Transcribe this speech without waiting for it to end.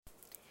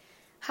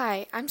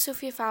Hi, I'm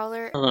Sophia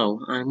Fowler, Hello,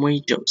 I'm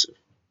Wade Joseph.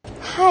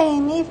 Hi,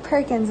 I'm Eve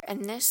Perkins.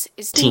 and this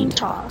is Teen Teen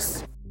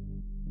Talks. Talks.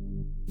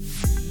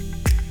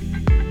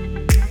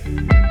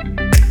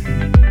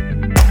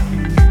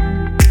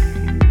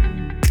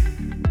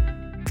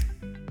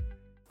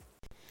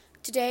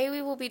 Today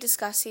we will be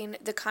discussing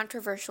the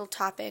controversial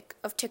topic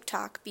of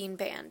TikTok being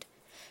banned.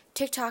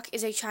 TikTok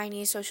is a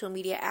Chinese social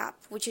media app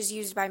which is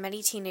used by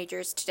many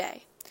teenagers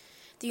today.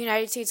 The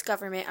United States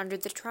government under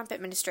the Trump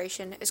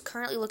administration is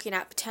currently looking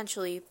at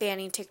potentially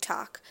banning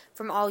TikTok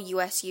from all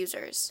U.S.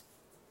 users.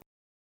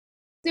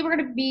 We're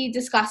going to be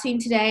discussing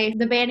today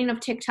the banning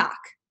of TikTok.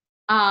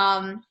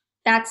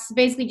 That's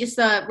basically just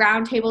a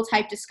roundtable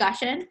type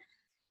discussion.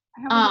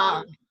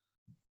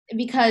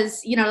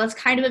 Because, that's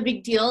kind of a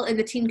big deal in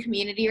the teen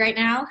community right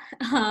now.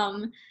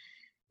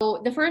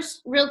 So the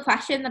first real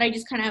question that I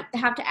just kind of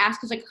have to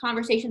ask as like a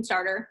conversation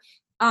starter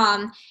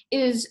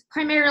is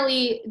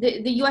primarily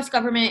the U.S.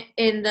 government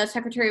and the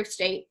Secretary of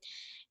State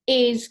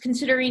is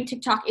considering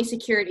TikTok a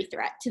security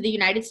threat to the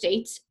United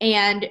States.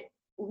 And,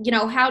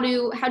 how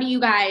do you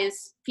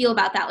guys feel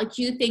about that? Like,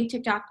 do you think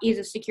TikTok is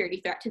a security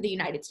threat to the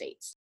United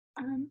States?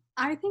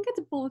 I think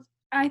it's both.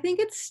 I think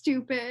it's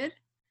stupid.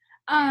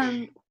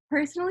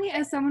 Personally,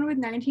 as someone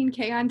with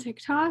 19K on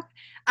TikTok,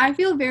 I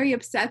feel very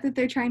upset that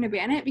they're trying to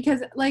ban it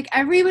because, like,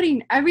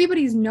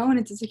 everybody's known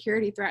it's a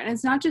security threat, and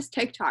it's not just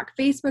TikTok.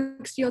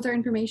 Facebook steals our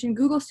information.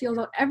 Google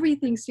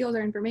everything steals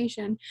our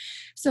information.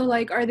 So,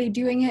 like, are they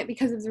doing it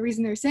because of the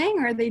reason they're saying,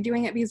 or are they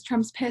doing it because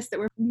Trump's pissed that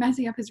we're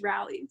messing up his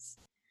rallies?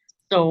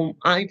 So,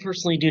 I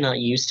personally do not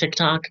use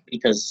TikTok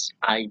because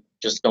I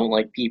just don't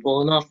like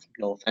people enough.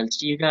 No offense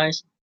to you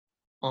guys.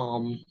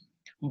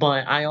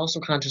 But I also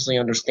consciously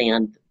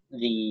understand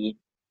the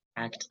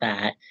fact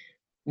that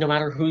no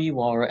matter who you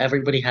are,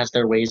 everybody has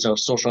their ways of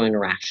social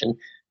interaction.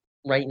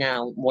 Right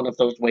now, one of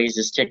those ways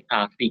is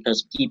TikTok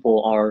because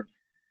people are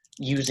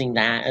using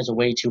that as a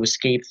way to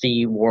escape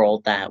the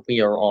world that we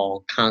are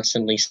all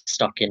constantly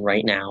stuck in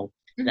right now,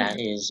 that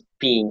is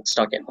being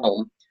stuck at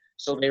home.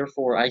 So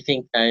therefore, I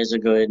think that is a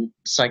good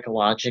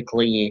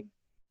psychologically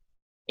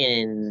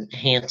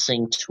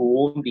enhancing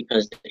tool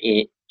because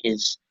it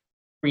is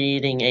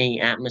creating a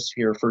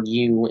atmosphere for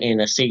you in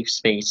a safe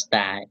space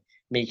that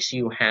makes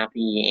you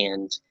happy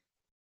and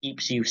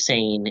keeps you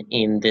sane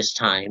in this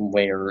time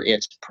where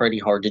it's pretty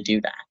hard to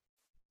do that.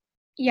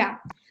 Yeah.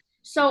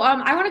 So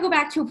I want to go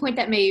back to a point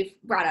that Maeve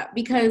brought up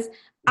because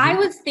I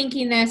was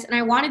thinking this and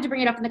I wanted to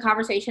bring it up in the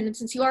conversation. And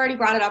since you already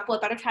brought it up, what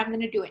better time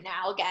than to do it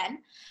now again?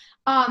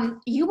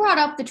 You brought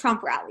up the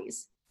Trump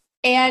rallies.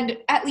 And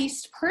at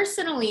least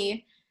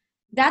personally,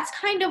 that's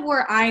kind of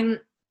where I'm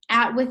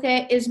at with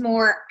it is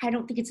more, I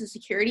don't think it's a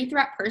security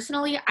threat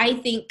personally. I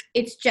think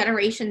it's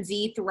Generation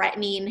Z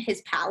threatening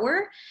his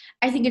power.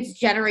 I think it's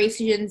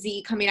Generation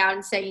Z coming out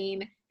and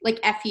saying, like,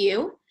 F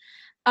you.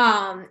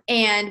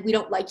 And we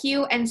don't like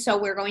you. And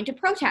so we're going to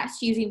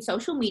protest using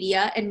social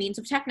media and means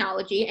of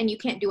technology, and you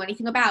can't do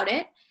anything about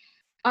it.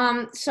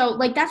 So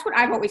like, that's what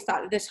I've always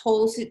thought this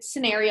whole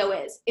scenario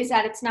is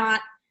that it's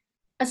not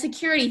a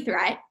security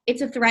threat.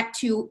 It's a threat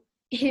to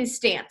his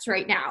stance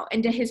right now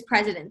and to his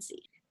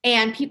presidency.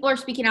 And people are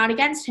speaking out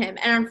against him.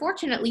 And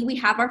unfortunately, we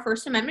have our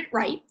First Amendment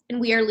right, and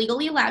we are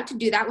legally allowed to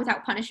do that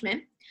without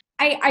punishment.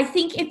 I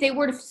think if they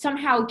were to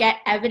somehow get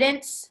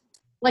evidence,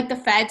 like the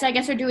feds, I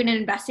guess, are doing an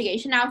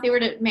investigation now, if they were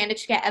to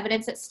manage to get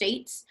evidence that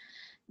states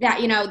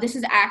that, this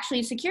is actually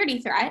a security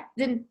threat,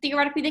 then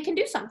theoretically they can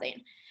do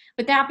something.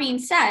 But that being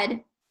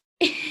said,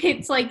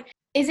 it's like,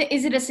 is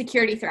it a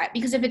security threat?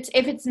 Because if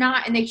it's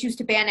not and they choose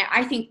to ban it,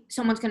 I think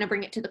someone's going to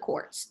bring it to the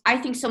courts. I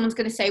think someone's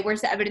going to say,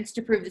 where's the evidence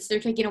to prove this? They're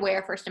taking away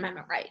our First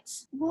Amendment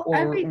rights. Well,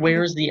 Or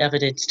where's the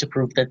evidence to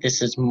prove that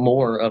this is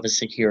more of a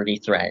security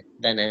threat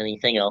than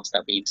anything else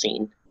that we've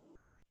seen?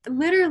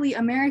 Literally,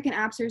 American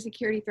apps are a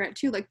security threat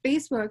too. Like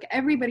Facebook,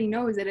 everybody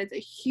knows that it's a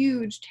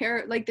huge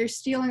terror. Like, they're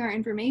stealing our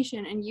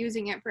information and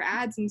using it for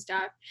ads and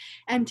stuff.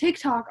 And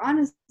TikTok,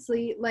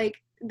 honestly, like,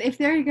 if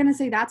they're going to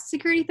say that's a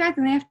security threat,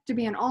 then they have to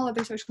be on all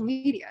other social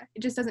media.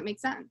 It just doesn't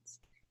make sense.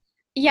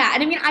 Yeah,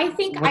 and I mean, I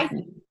think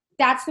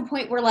that's the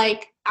point where,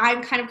 like,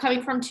 I'm kind of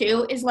coming from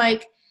too, is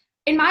like,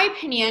 in my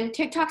opinion,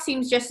 TikTok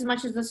seems just as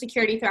much as a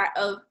security threat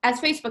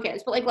as Facebook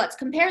is. But like, let's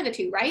compare the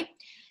two, right?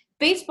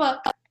 Facebook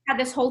had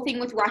this whole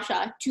thing with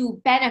Russia to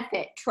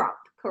benefit Trump,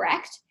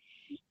 correct?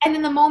 And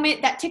then the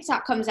moment that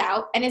TikTok comes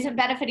out and isn't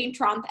benefiting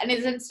Trump and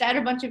is instead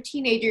a bunch of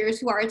teenagers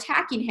who are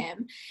attacking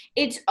him,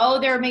 it's,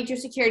 they're a major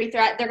security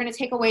threat. They're going to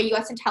take away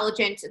U.S.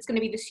 intelligence. It's going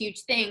to be this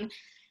huge thing.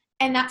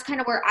 And that's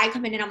kind of where I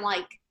come in and I'm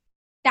like,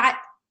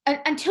 that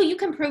until you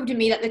can prove to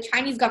me that the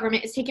Chinese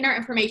government is taking our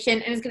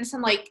information and is going to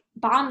send like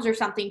bombs or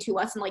something to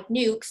us and like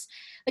nukes,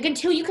 like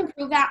until you can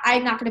prove that,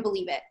 I'm not going to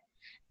believe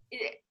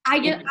it.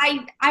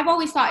 I've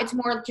always thought it's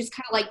more just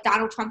kind of like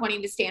Donald Trump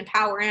wanting to stay in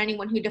power, and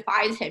anyone who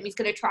defies him, he's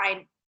going to try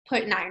and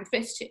put an iron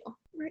fist to.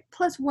 Right.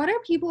 Plus, what are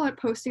people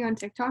posting on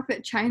TikTok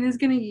that China's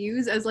going to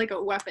use as like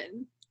a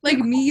weapon? Like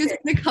me using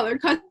the color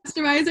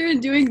customizer and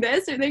doing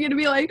this, are they going to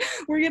be like,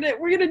 we're gonna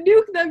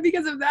nuke them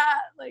because of that?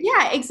 Like,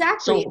 yeah,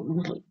 exactly.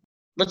 So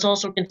let's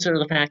also consider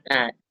the fact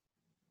that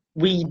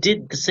we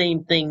did the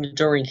same thing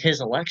during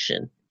his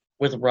election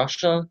with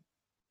Russia,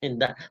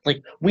 and that,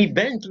 like, we've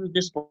been through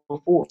this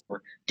before.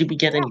 Did we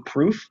get any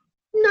proof?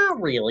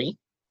 Not really.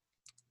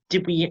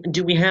 Do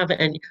we have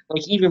any,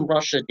 like, even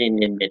Russia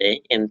didn't admit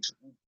it, and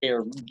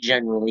they're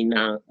generally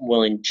not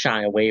willing to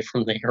shy away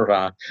from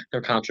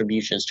their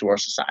contributions to our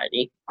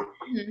society.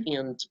 Mhm.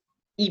 And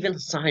even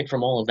aside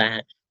from all of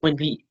that, when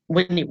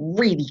it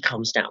really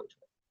comes down to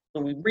it,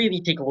 when we really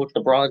take a look at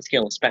the broad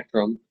scale of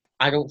spectrum,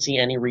 I don't see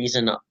any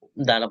reason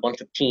that a bunch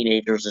of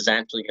teenagers is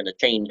actually going to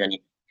change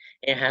anything.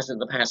 It has in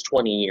the past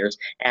 20 years,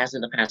 as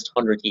in the past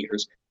 100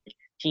 years.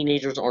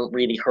 Teenagers aren't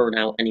really heard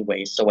out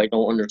anyway, so I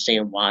don't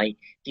understand why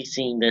he's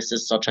seeing this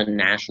as such a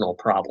national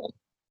problem.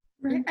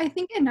 Right. I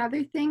think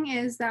another thing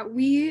is that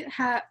we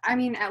have, I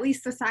mean, at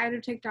least the side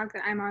of TikTok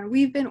that I'm on,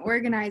 we've been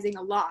organizing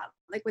a lot,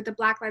 like with the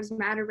Black Lives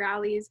Matter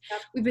rallies.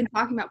 We've been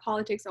talking about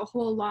politics a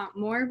whole lot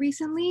more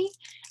recently.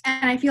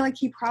 And I feel like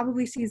he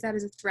probably sees that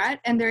as a threat.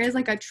 And there is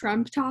like a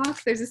Trump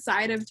talk. There's a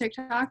side of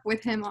TikTok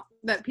with him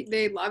that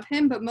they love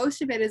him. But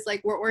most of it is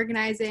like we're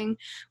organizing,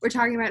 we're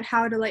talking about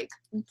how to like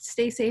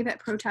stay safe at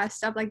protests,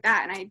 stuff like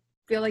that. And I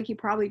feel like he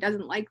probably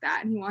doesn't like that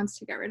and he wants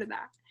to get rid of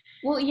that.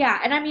 Well, yeah,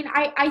 and I mean,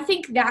 I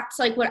think that's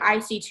like what I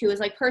see too, is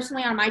like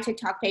personally on my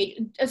TikTok page,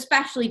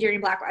 especially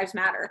during Black Lives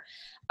Matter,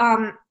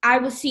 I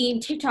was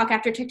seeing TikTok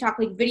after TikTok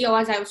like video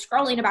as I was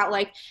scrolling about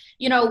like,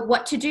 you know,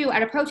 what to do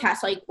at a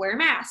protest, like wear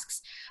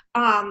masks,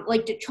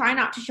 like to try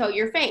not to show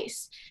your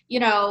face. You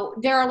know,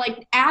 there are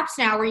like apps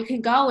now where you can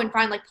go and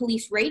find like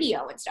police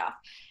radio and stuff.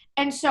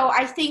 And so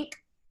I think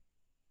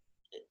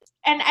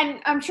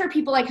and I'm sure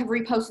people like have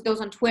reposted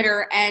those on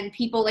Twitter, and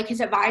people like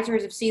his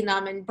advisors have seen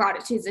them and brought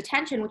it to his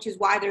attention, which is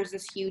why there's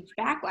this huge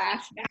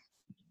backlash.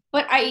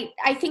 But I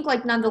think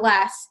like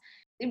nonetheless,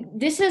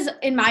 this is,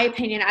 in my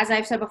opinion, as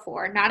I've said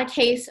before, not a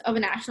case of a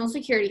national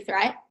security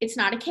threat. It's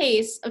not a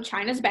case of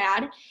China's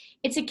bad.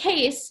 It's a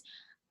case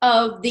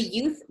of the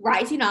youth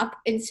rising up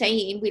and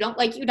saying, we don't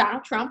like you,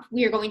 Donald Trump.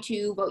 We are going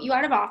to vote you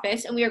out of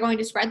office, and we are going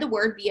to spread the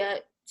word via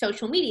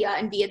social media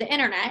and via the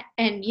internet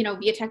and, you know,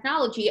 via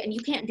technology, and you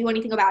can't do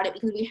anything about it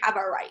because we have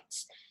our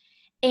rights.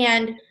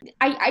 And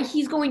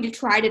he's going to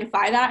try to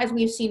defy that, as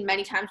we've seen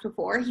many times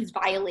before. He's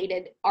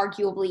violated,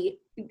 arguably,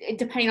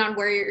 depending on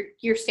where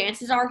your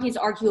stances are, he's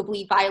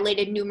arguably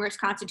violated numerous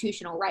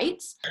constitutional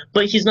rights.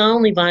 But he's not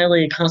only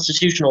violated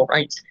constitutional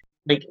rights,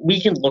 like,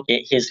 we can look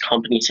at his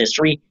company's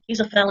history.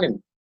 He's a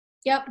felon.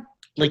 Yep.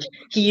 Like,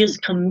 he has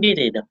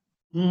committed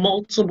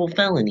multiple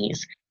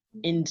felonies.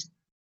 And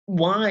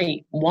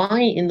why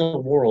in the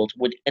world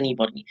would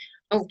anybody,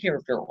 I don't care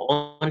if you're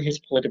on his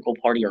political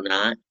party or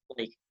not,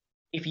 like,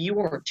 if you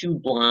are too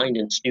blind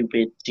and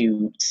stupid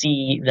to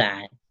see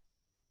that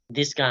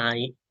this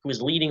guy who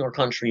is leading our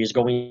country is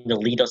going to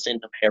lead us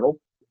into peril,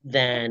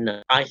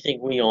 then I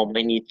think we all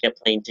might need to get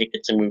plane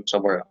tickets and move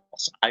somewhere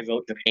else. I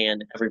vote Japan.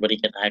 Everybody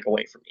get the heck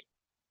away from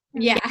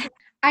me. Yeah.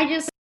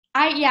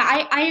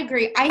 I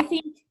agree. I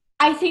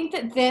think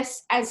that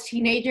this, as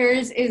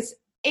teenagers, is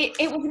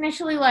it was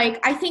initially like,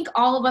 I think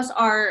all of us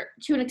are,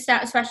 to an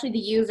extent, especially the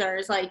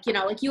users, like, you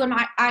know, like you and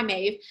I,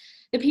 Maeve,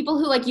 the people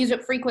who like use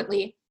it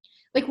frequently,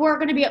 like we're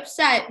going to be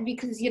upset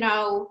because, you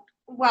know,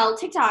 well,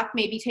 TikTok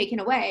may be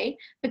taken away.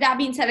 But that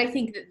being said, I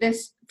think that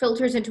this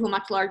filters into a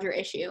much larger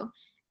issue.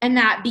 And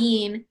that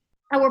being,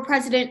 our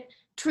president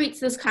treats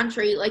this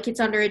country like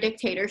it's under a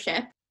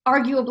dictatorship.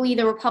 Arguably,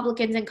 the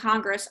Republicans in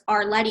Congress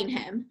are letting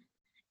him.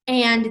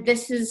 And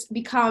this has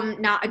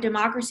become not a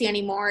democracy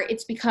anymore.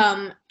 It's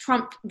become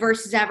Trump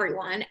versus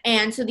everyone.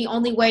 And so the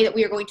only way that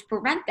we are going to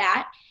prevent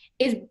that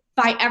is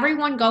by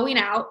everyone going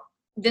out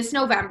this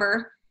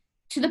November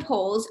to the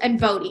polls and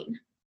voting.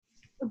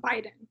 For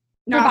Biden.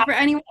 Not for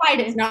anyone.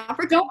 Biden. Not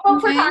for Don't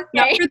vote for Kanye.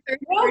 No Kanye.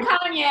 No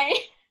Kanye.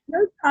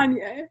 No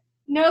Kanye.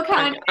 No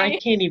Kanye. I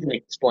can't even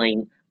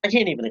explain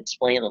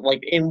it.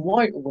 Like, in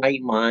what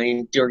right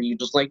mind are you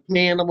just like,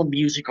 man, I'm a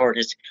music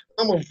artist.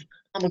 I'm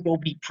gonna go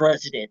be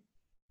president.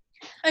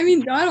 I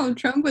mean, Donald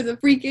Trump was a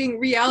freaking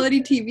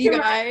reality TV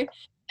guy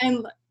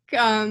and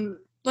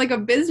like a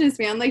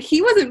businessman. Like,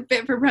 he wasn't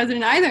fit for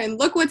president either. And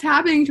look what's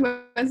happening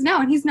to us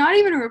now. And he's not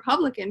even a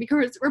Republican,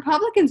 because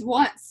Republicans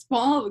want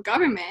small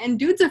government. And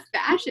dude's a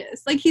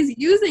fascist. Like, he's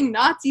using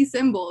Nazi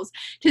symbols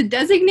to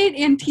designate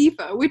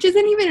Antifa, which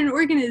isn't even an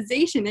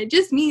organization. It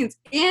just means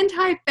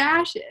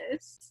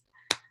anti-fascist.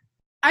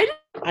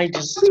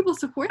 People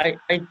support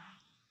that.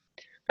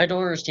 I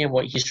don't understand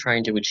what he's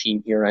trying to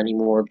achieve here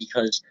anymore,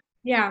 because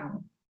Yeah.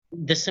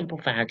 the simple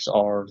facts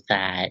are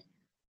that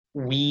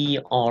we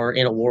are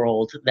in a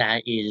world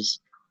that is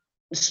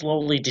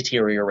slowly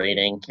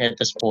deteriorating at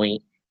this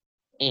point.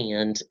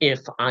 And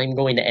if I'm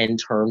going to end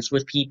terms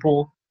with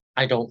people,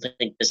 I don't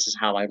think this is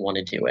how I want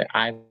to do it.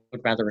 I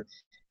would rather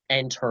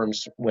end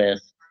terms with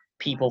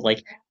people,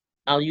 like,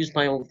 I'll use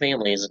my own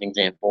family as an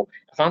example.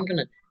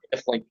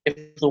 If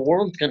the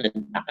world's gonna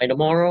die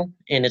tomorrow,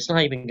 and it's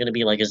not even gonna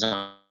be like a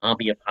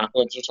zombie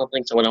apocalypse or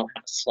something, so I don't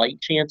have a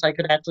slight chance I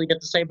could actually get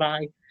to say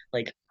bye,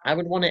 like, I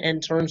would want to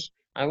end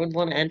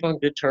on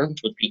good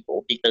terms with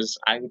people, because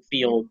I would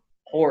feel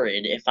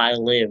horrid if I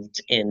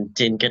lived and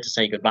didn't get to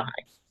say goodbye.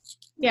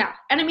 Yeah.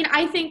 And I mean,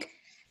 I think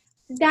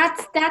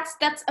that's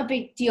a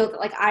big deal that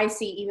like I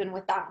see even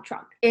with Donald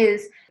Trump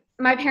is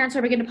my parents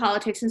are big into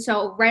politics, and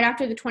so right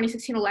after the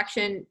 2016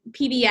 election,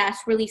 PBS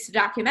released a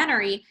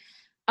documentary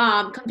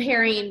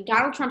comparing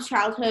Donald Trump's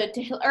childhood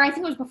to or I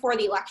think it was before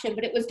the election,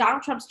 but it was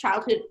Donald Trump's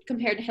childhood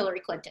compared to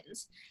Hillary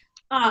Clinton's,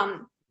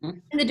 and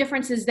the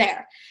differences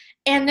there,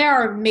 and there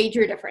are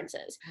major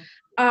differences.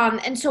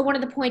 And so one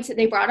of the points that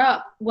they brought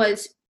up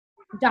was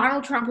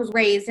Donald Trump was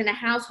raised in a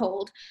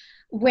household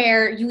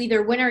where you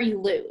either win or you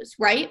lose,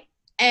 right?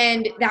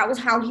 And that was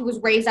how he was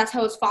raised. That's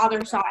how his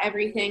father saw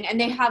everything. And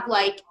they have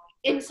like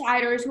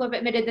insiders who have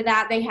admitted to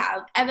that. They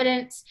have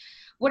evidence,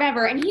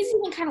 whatever. And he's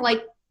even kind of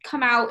like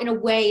come out in a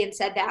way and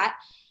said that.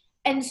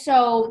 And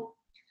so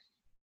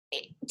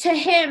to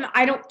him,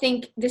 I don't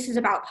think this is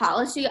about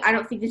policy. I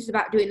don't think this is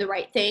about doing the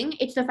right thing.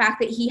 It's the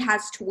fact that he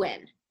has to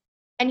win.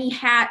 And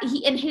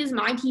he in his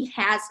mind, he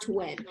has to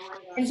win.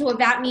 And so if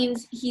that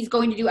means he's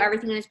going to do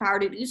everything in his power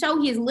to do so,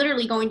 he is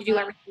literally going to do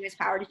everything in his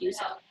power to do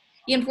so.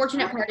 The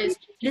unfortunate part is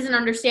he doesn't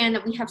understand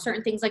that we have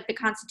certain things like the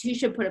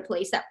Constitution put in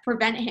place that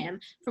prevent him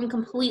from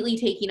completely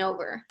taking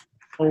over.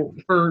 Well,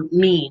 for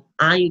me,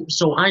 I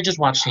just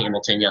watched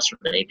Hamilton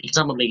yesterday because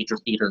I'm a major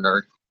theater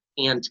nerd.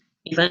 And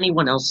if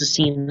anyone else has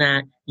seen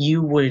that,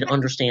 you would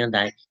understand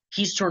that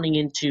he's turning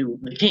into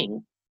the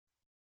king.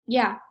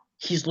 Yeah.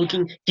 He's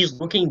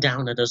looking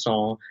down at us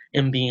all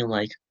and being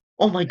like,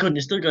 "Oh my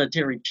goodness, they're gonna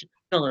tear each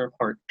other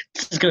apart.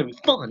 This is gonna be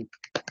fun."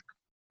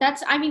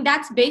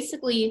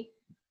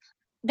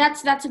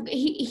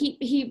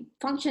 He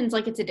functions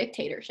like it's a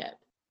dictatorship.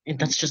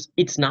 And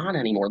it's not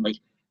anymore. Like,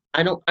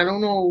 I don't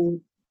know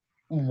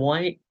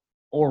what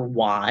or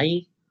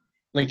why.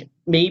 Like,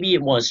 maybe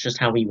it was just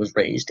how he was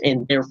raised,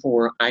 and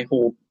therefore I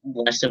hold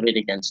less of it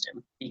against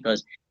him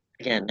because,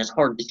 again, it's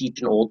hard to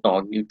teach an old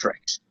dog new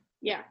tricks.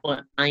 Yeah.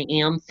 But I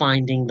am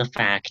finding the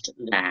fact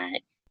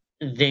that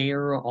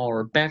there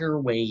are better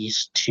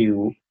ways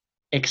to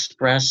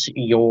express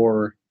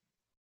your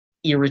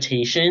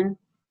irritation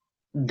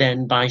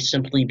than by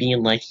simply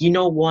being like, you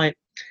know what,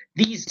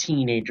 these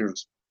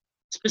teenagers,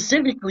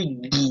 specifically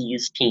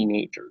these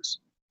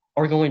teenagers,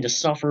 are going to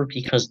suffer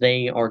because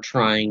they are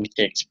trying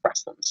to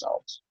express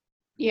themselves.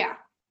 Yeah.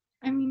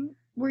 I mean,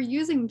 we're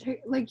using,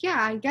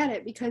 yeah, I get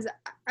it, because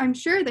I'm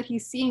sure that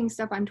he's seeing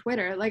stuff on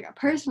Twitter. Like,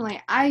 personally,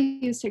 I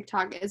use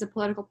TikTok as a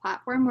political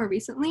platform more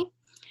recently.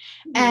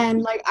 Mm-hmm.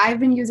 And, like, I've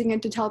been using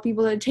it to tell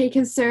people to take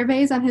his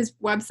surveys on his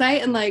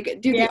website and,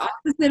 like, do the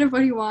opposite of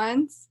what he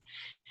wants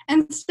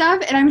and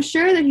stuff. And I'm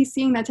sure that he's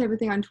seeing that type of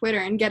thing on Twitter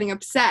and getting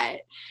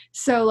upset.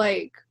 So,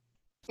 like,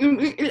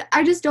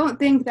 I just don't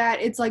think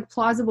that it's, like,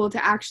 plausible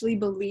to actually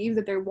believe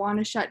that they want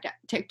to shut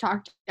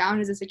TikTok down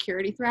as a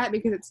security threat,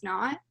 because it's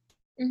not.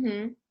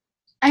 Mm-hmm.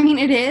 I mean,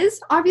 it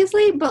is,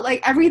 obviously, but,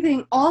 like,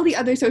 everything, all the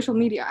other social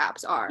media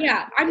apps are.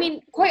 Yeah, I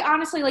mean, quite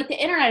honestly, like, the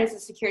internet is a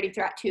security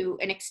threat to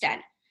an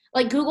extent.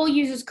 Like, Google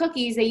uses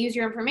cookies, they use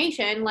your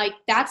information, like,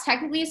 that's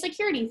technically a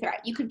security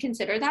threat. You could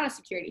consider that a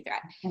security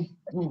threat.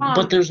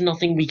 But there's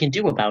nothing we can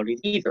do about it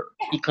either,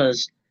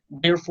 because,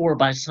 therefore,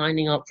 by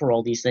signing up for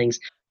all these things,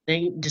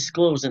 they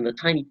disclose in the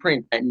tiny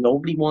print that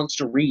nobody wants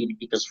to read,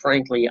 because,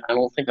 frankly, I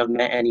don't think I've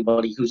met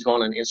anybody who's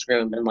gone on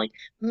Instagram and been like,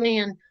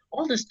 man,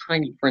 all this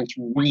tiny print's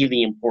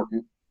really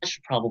important. I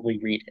should probably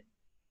read it.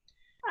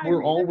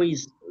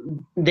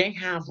 They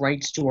have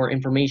rights to our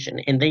information,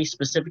 and they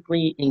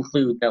specifically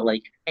include that,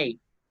 like, hey,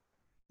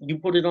 you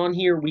put it on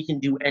here, we can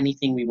do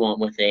anything we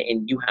want with it,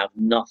 and you have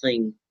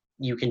nothing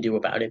you can do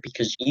about it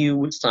because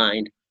you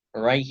signed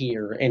right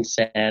here and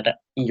said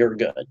you're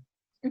good.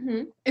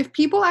 Mm-hmm. If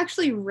people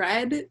actually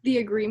read the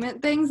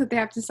agreement things that they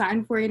have to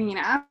sign before getting in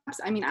apps,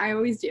 I mean, I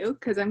always do,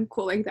 because I'm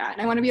cool like that,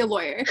 and I want to be a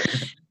lawyer.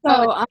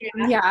 So,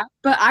 yeah,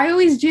 but I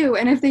always do,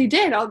 and if they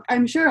did,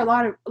 I'm sure a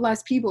lot of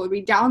less people would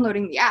be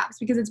downloading the apps,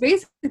 because it's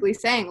basically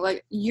saying,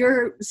 like,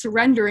 you're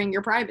surrendering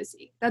your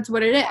privacy. That's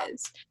what it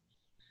is.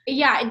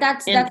 Yeah,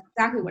 that's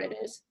exactly what it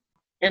is.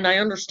 And I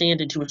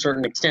understand it to a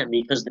certain extent,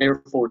 because,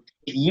 therefore,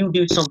 if you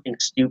do something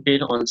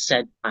stupid on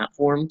said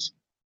platforms,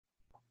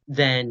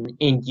 and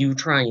you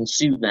try and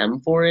sue them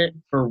for it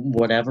for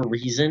whatever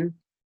reason,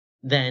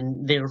 then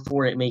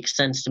therefore it makes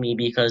sense to me,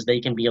 because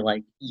they can be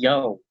like,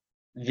 yo,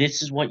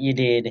 this is what you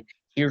did,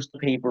 here's the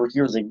paper,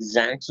 here's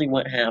exactly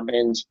what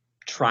happened,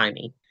 try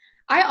me.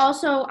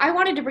 I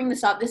wanted to bring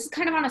this up. This is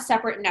kind of on a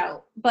separate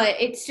note, but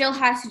it still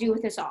has to do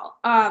with this all.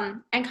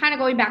 And kind of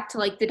going back to,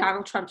 like, the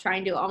Donald Trump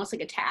trying to almost,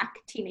 like, attack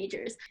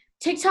teenagers.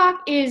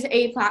 TikTok is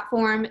a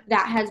platform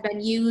that has been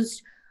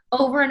used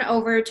over and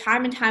over,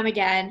 time and time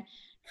again,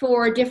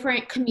 for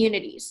different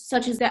communities,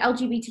 such as the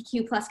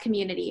LGBTQ plus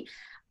community,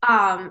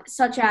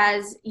 such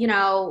as,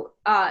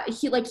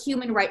 like,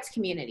 human rights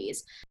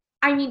communities.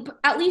 I mean,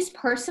 at least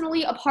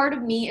personally, a part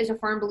of me is a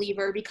firm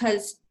believer,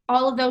 because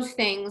all of those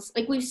things,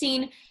 like, we've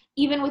seen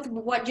even with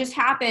what just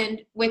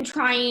happened with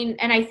trying,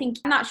 and I think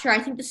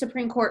the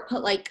Supreme Court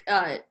put, like,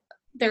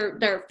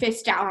 their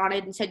fist down on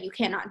it and said you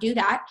cannot do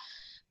that.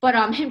 But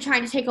him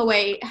trying to take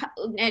away,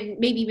 and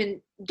maybe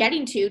even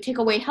getting to take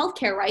away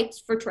healthcare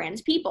rights for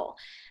trans people.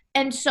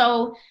 And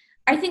so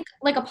I think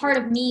like a part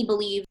of me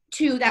believes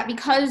too that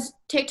because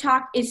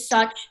TikTok is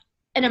such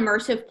an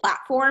immersive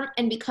platform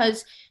and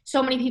because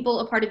so many people,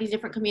 a part of these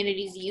different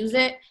communities, use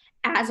it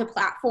as a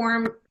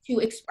platform to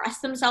express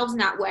themselves in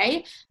that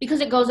way,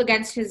 because it goes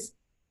against his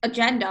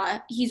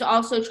agenda, he's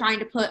also trying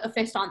to put a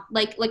fist on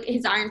like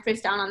his iron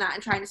fist down on that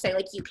and trying to say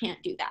like you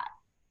can't do that.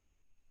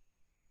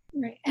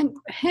 Right. And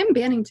him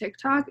banning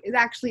TikTok is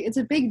actually, it's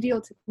a big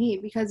deal to me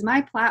because my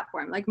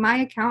platform, like my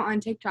account on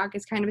TikTok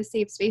is kind of a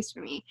safe space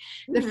for me.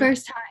 The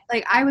first time,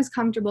 like I was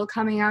comfortable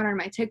coming out on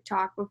my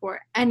TikTok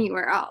before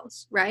anywhere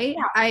else, right?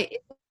 Yeah.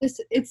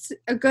 It's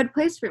a good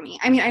place for me.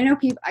 I mean, I know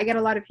I get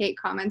a lot of hate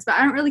comments, but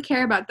I don't really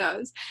care about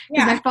those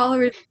because my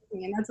followers are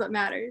me and that's what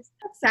matters.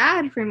 That's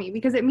sad for me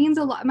because it means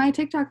a lot. My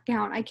TikTok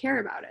account, I care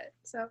about it.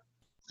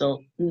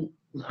 So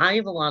I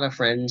have a lot of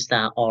friends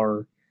that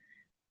are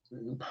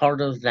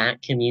part of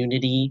that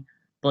community,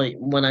 but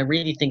when I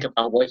really think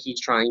about what he's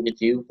trying to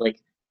do, like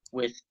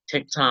with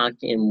TikTok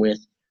and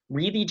with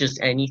really just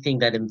anything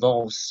that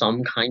involves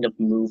some kind of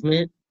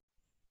movement,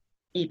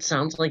 it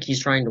sounds like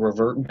he's trying to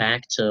revert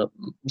back to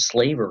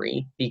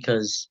slavery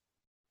because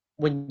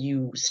when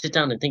you sit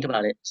down and think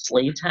about it,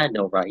 slaves had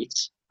no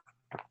rights.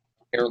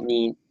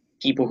 Apparently,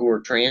 people who are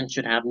trans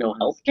should have no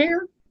health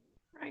care.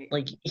 Right.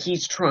 Like,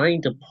 he's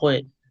trying to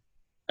put,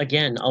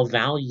 again, a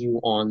value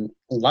on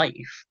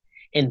life.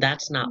 And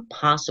that's not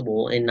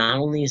possible. And not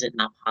only is it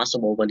not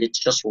possible, but it's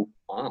just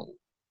wrong.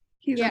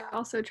 He's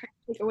also trying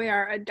to take away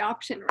our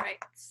adoption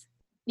rights.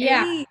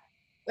 Yeah. Hey,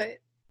 but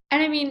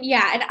and I mean,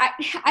 yeah, and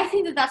I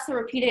think that that's the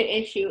repeated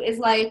issue is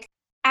like,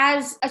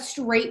 as a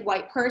straight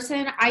white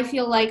person, I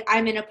feel like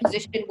I'm in a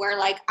position where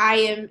like I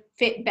am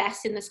fit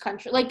best in this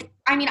country. Like,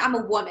 I mean, I'm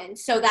a woman,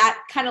 so that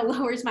kind of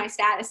lowers my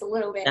status a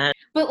little bit.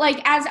 But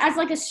like as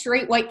like a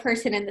straight white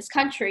person in this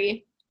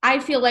country, I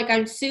feel like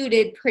I'm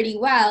suited pretty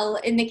well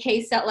in the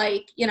case that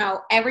like, you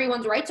know,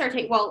 everyone's rights are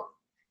taken. Well,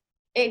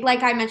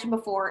 like I mentioned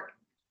before,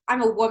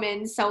 I'm a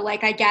woman, so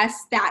like I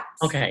guess that's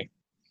okay.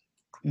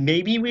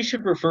 Maybe we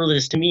should refer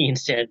this to me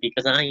instead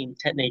because I am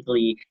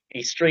technically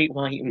a straight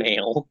white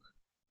male.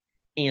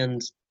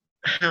 And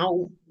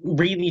how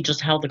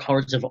the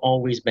cards have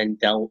always been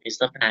dealt is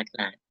the fact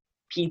that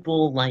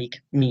people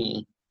like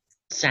me,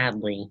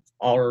 sadly,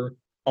 are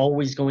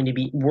always going to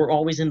be, we're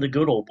always in the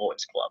good old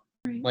boys club.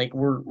 Right. Like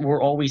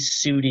we're always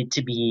suited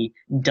to be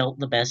dealt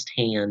the best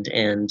hand.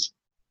 And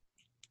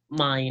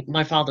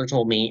my father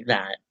told me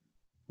that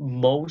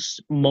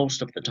most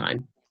of the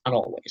time, not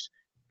always,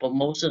 but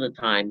most of the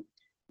time,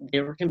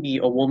 there can be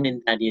a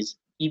woman that is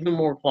even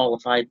more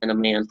qualified than a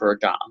man for a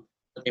job,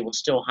 but they will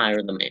still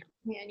hire the man.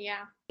 Man,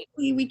 yeah.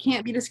 We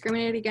can't be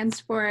discriminated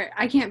against for,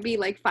 I can't be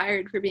like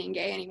fired for being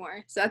gay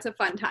anymore. So that's a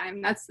fun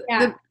time.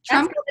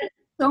 Trump is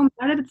so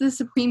mad at the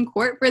Supreme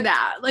Court for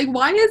that. Like,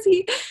 why is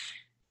he?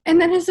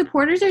 And then his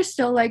supporters are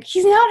still like,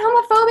 he's not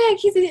homophobic.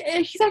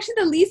 He's actually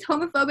the least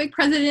homophobic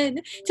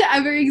president to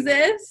ever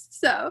exist.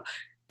 So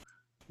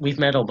we've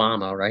met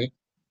Obama, right?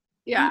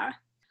 Yeah.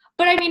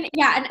 But I mean,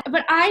 yeah,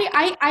 but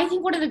I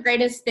think one of the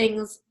greatest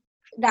things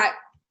that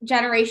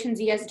Generation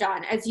Z has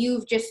done, as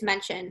you've just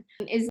mentioned,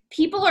 is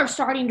people are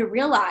starting to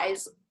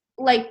realize,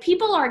 like,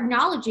 people are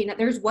acknowledging that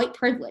there's white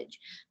privilege.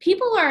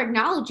 People are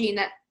acknowledging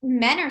that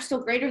men are still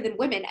greater than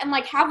women. And,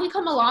 like, have we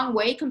come a long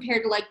way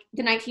compared to, like,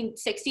 the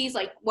 1960s,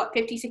 like, what,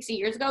 50, 60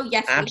 years ago?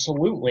 Yes.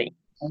 Absolutely.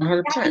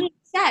 100%. That being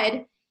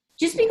said,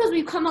 just because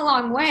we've come a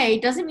long way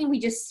doesn't mean we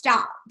just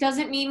stop.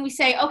 Doesn't mean we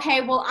say,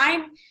 okay, well,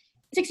 I'm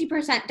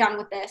 60% done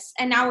with this,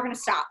 and now we're going to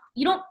stop.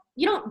 You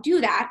don't do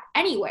that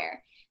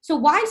anywhere. So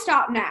why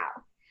stop now?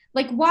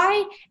 Like,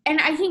 why? And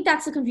I think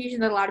that's the confusion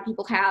that a lot of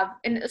people have,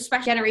 and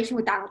especially generation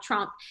with Donald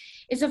Trump,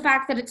 is the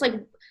fact that it's like,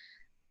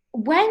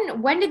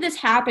 when did this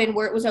happen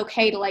where it was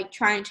okay to, like,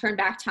 try and turn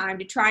back time,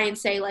 to try and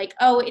say, like,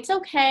 oh, it's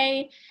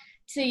okay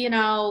to, you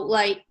know,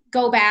 like,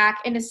 go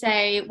back and to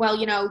say, well,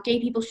 you know, gay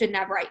people shouldn't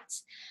have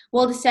rights.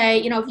 Well, to say,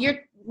 you know, if you're,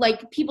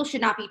 like, people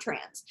should not be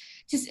trans.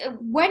 Just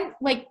when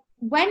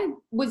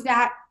was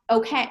that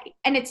okay?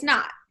 And it's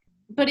not.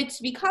 But it's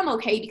become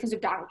okay because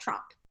of Donald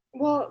Trump.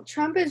 Well,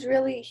 Trump is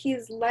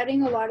he's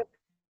letting a lot of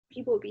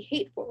people be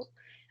hateful.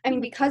 I mean,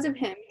 because of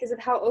him, because of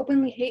how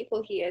openly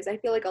hateful he is, I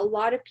feel like a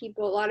lot of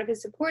people, a lot of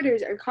his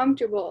supporters are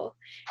comfortable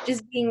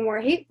just being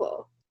more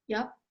hateful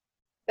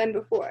than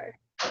before.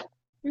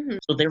 Mm-hmm.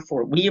 So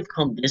therefore, we have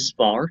come this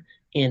far,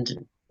 and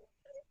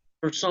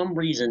for some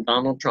reason,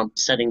 Donald Trump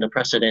is setting the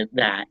precedent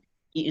that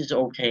it is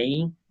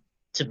okay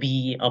to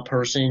be a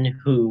person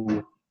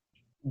who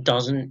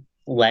doesn't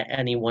let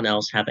anyone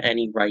else have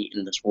any right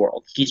in this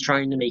world. He's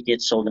trying to make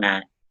it so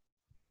that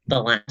the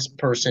last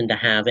person to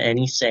have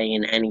any say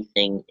in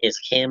anything is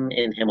him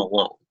and him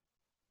alone.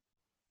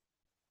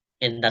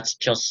 And that's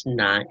just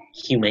not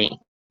humane.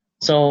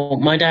 So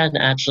my dad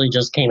actually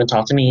just came and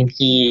talked to me, and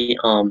he,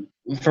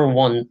 for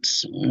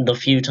once, the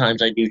few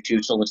times I do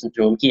choose to listen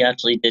to him, he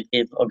actually did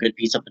give a good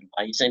piece of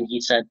advice, and he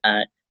said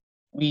that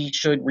we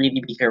should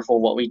really be careful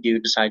what we do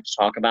decide to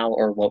talk about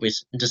or what we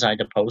decide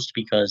to post,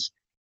 because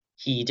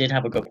he did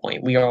have a good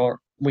point. We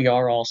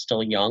are all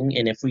still young,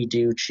 and if we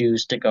do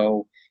choose to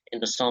go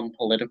into some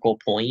political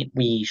point,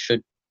 we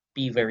should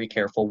be very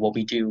careful what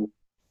we do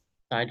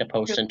decide to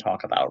post and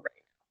talk about.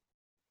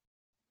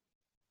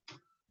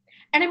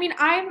 And I mean,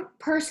 I'm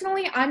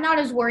not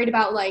as worried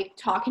about like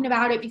talking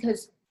about it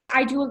because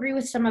I do agree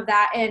with some of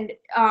that. And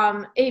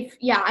if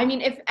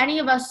any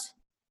of us,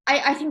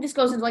 I think this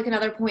goes into like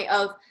another point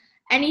of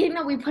anything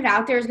that we put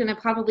out there is going to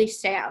probably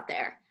stay out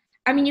there.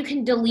 I mean, you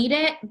can delete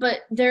it,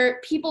 but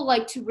people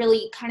like to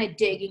really kind of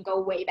dig and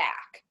go way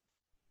back.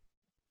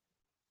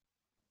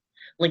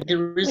 Like,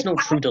 there is no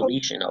true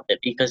deletion of it,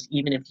 because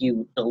even if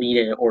you delete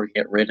it or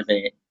get rid of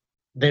it,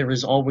 there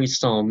is always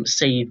some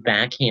save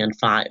backhand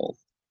file.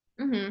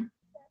 Mm-hmm.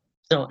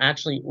 So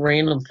actually,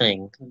 random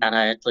thing that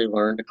I actually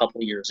learned a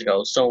couple of years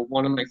ago. So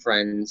one of my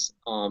friends,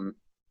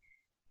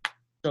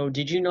 so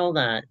did you know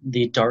that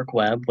the dark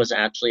web was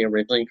actually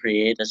originally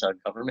created as a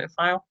government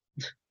file?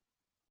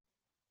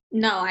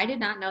 No, I did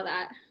not know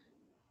that.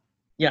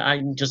 Yeah,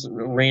 I just a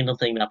random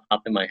thing that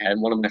popped in my head.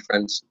 One of my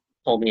friends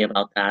told me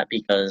about that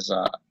because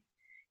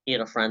he had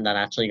a friend that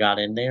actually got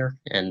in there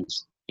and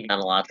he got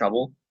in a lot of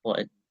trouble.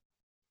 But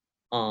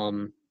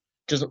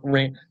just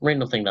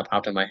random thing that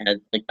popped in my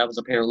head. Like, that was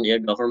apparently a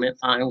government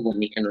file when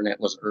the internet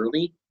was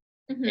early,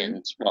 Mm-hmm.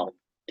 and well,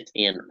 it's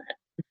the internet.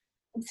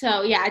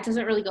 So yeah, it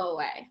doesn't really go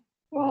away.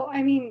 Well,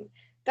 I mean,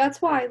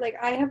 that's why, like,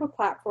 I have a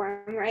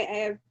platform, right? I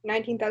have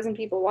 19,000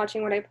 people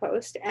watching what I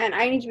post, and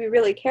I need to be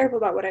really careful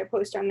about what I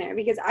post on there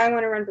because I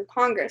want to run for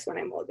Congress when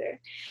I'm older.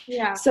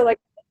 Yeah. So, like,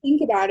 I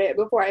think about it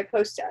before I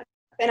post stuff.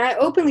 And I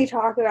openly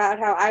talk about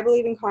how I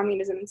believe in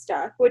communism and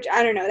stuff, which,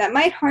 I don't know, that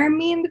might harm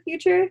me in the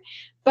future,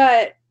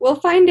 but we'll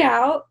find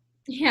out.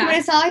 Yeah. But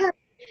it's all I have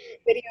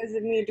videos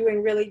of me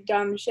doing really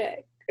dumb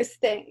things.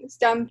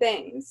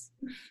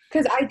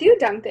 Because I do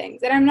dumb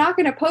things, and I'm not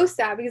going to post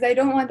that because I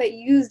don't want that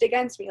used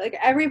against me. Like,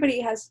 I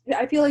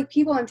feel like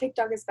people on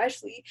TikTok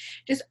especially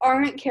just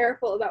aren't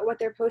careful about what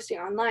they're posting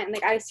online.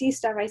 Like, I see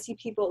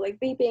people like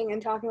vaping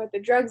and talking about the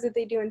drugs that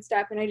they do and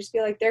stuff, and I just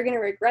feel like they're going to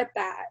regret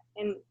that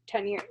in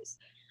 10 years.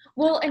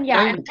 Well, and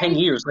Not even 10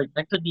 years. Like,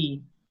 that could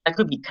be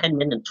 10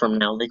 minutes from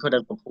now. They could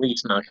have the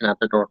police knocking at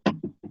the door.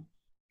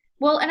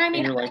 Well, and I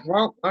mean, and you're like,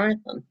 well, all right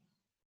then.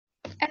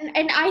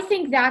 And I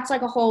think that's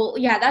like a whole,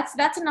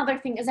 that's another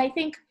thing is I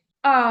think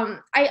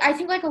I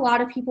think like a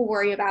lot of people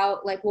worry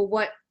about like, well,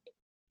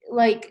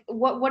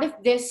 what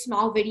if this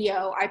small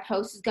video I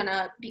post is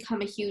gonna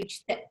become a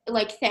huge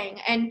thing.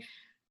 And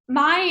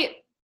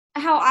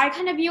how I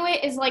kind of view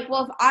it is like,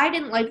 well, if I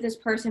didn't like this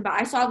person but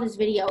I saw this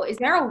video, is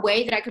there a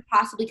way that I could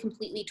possibly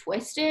completely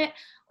twist it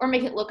or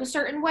make it look a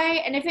certain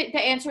way? And if the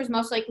answer is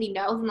most likely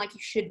no, then like you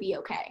should be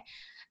okay.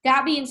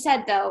 That being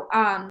said, though,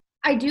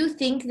 I do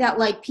think that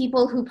like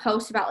people who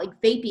post about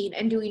like vaping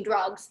and doing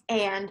drugs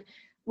and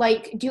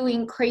like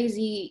doing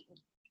crazy,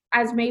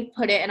 as Maeve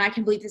put it, and I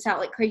can bleep this out,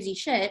 like crazy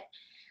shit,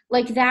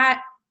 like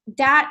that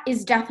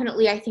is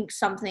definitely, I think,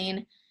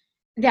 something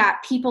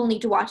that people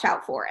need to watch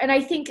out for. And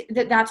I think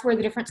that that's where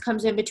the difference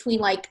comes in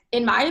between, like,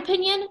 in my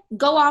opinion,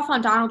 go off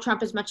on Donald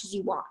Trump as much as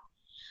you want.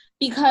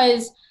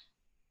 Because,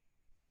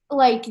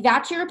 like,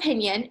 that's your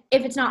opinion.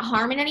 If it's not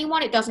harming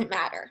anyone, it doesn't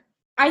matter.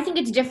 I think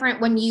it's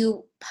different when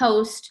you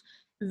post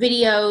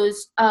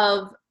videos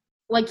of,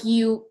 like,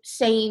 you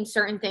saying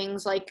certain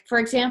things, like, for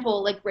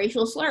example, like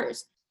racial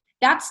slurs.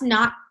 That's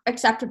not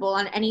acceptable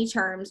on any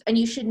terms, and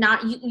you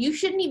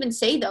shouldn't even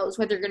say those,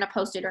 whether you're going to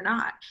post it or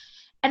not.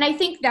 And I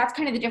think that's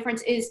kind of the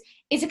difference is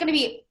it going to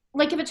be,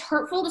 like, if it's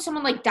hurtful to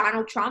someone like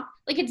Donald Trump,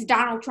 like, it's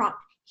Donald Trump.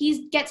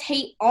 He gets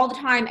hate all the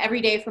time,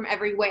 every day, from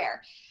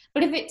everywhere.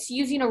 But if it's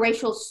using a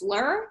racial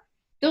slur,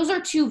 those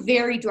are two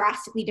very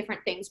drastically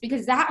different things,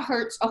 because that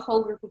hurts a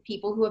whole group of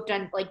people who have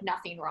done, like,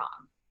 nothing wrong.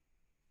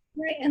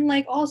 Right, and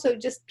like also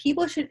just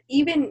people should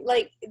even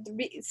like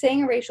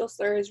saying a racial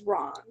slur is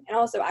wrong, and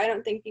also I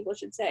don't think people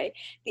should say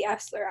the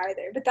F slur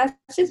either. But that's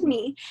just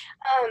me.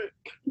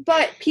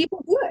 But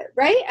people do it,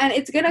 right, and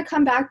it's gonna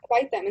come back to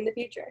bite them in the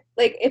future.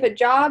 Like if a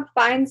job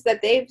finds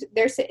that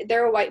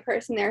they're a white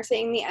person, they're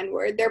saying the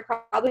N-word, they're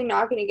probably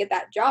not gonna get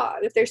that job.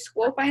 If their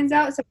school finds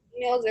out, some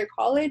emails their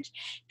college,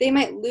 they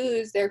might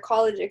lose their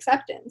college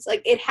acceptance.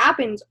 Like it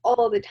happens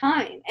all the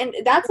time, and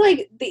that's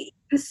like the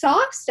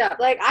soft stuff.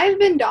 Like I've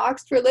been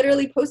doxxed for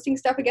literally posting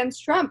stuff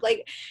against Trump.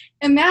 Like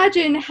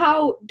imagine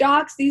how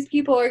doxxed these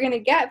people are going to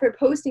get for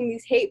posting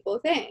these hateful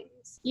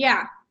things.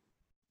 Yeah.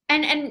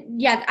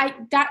 And yeah,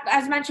 that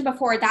as mentioned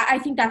before, that I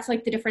think that's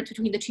like the difference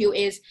between the two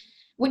is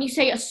when you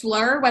say a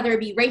slur, whether it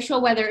be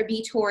racial, whether it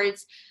be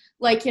towards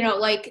like, you know,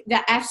 like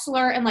the F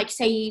slur and like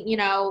saying, you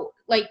know,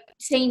 like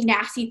saying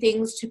nasty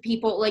things to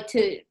people, like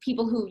to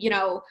people who, you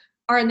know,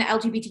 are in the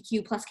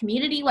LGBTQ plus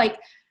community, like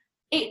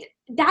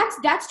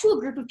that's to a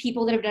group of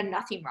people that have done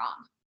nothing wrong.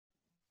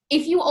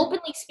 If you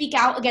openly speak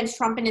out against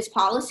Trump and his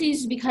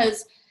policies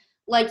because,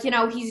 like, you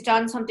know, he's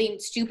done something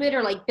stupid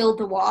or like build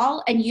the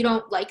wall and you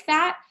don't like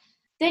that,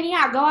 then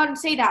yeah, go out and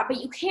say that. But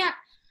you can't,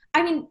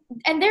 I mean,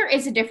 and there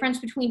is a difference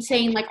between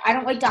saying like, I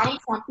don't like Donald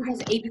Trump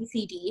because A, B,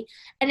 C, D,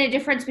 and a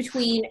difference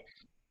between,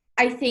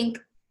 I think,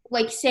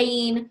 like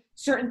saying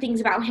certain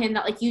things about him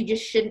that like you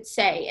just shouldn't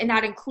say. And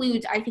that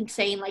includes, I think,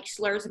 saying like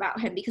slurs about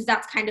him, because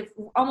that's kind of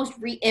almost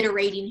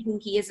reiterating who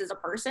he is as a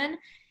person,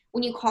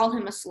 when you call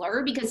him a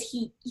slur, because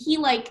he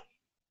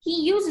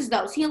uses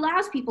those. He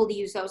allows people to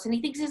use those, and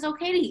he thinks it's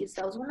okay to use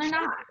those when they're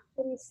not.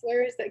 Any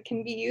slurs that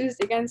can be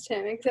used against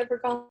him, except for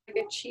calling him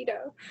like a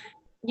Cheeto.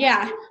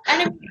 Yeah,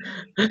 and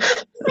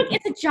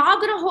is a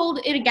job gonna hold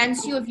it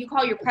against you if you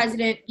call your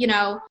president,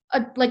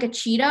 like a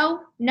Cheeto?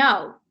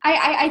 No,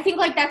 I think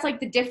like that's like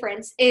the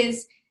difference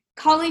is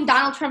calling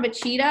Donald Trump a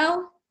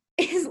Cheeto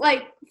is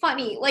like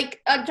funny.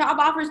 Like a job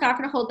offer is not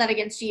gonna hold that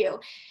against you.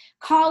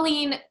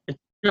 Calling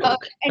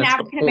an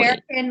African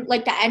American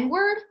like the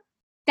N-word,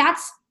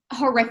 that's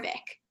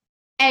horrific,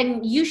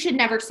 and you should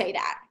never say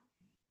that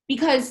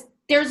because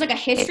there's like a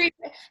history.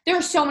 There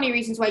are so many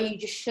reasons why you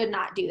just should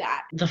not do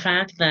that. The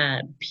fact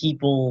that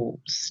people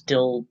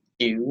still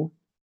do,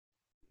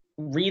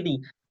 really,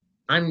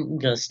 I'm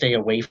gonna stay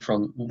away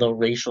from the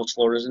racial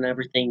slurs and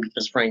everything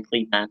because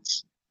frankly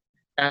that's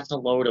a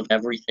load of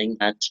everything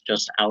that's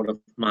just out of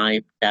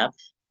my depth.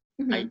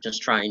 Mm-hmm. I'm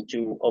just trying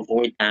to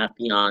avoid that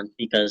beyond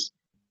because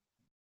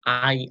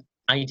I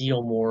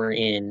deal more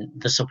in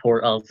the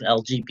support of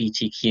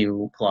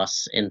LGBTQ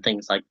plus and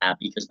things like that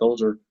because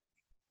those are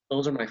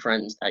my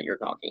friends that you're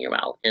talking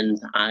about.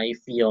 And I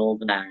feel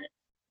that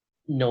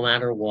no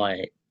matter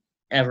what,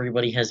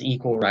 everybody has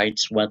equal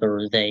rights,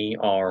 whether they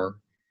are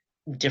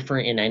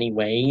different in any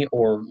way,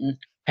 or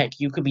heck,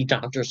 you could be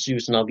Dr.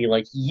 Seuss and I'll be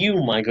like,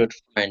 you, my good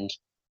friend,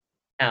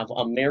 have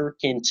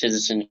American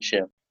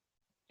citizenship.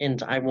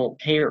 And I won't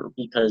care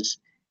because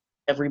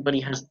everybody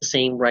has the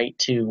same right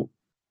to,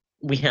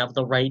 we have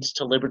the rights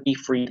to liberty,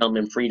 freedom,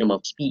 and freedom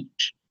of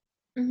speech.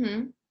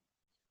 Mm-hmm.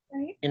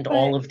 Right? And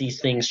all of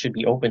these things should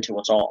be open to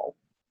us all.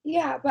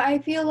 Yeah, but I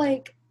feel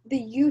like the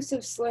use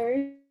of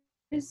slurs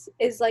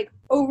is like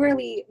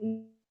overly.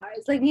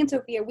 It's like me and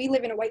Sophia, we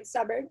live in a white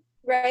suburb,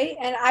 right?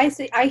 And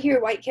I hear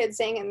white kids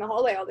saying it in the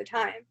hallway all the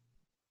time.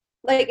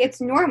 Like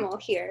it's normal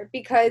here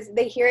because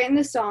they hear it in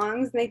the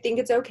songs and they think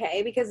it's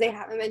okay because they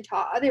haven't been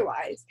taught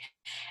otherwise.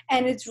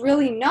 And it's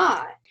really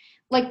not.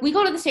 Like we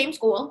go to the same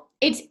school.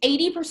 It's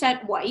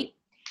 80% white.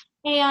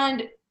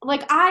 And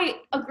like I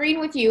agreeing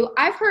with you,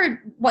 I've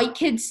heard white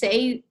kids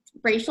say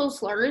racial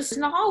slurs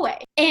in the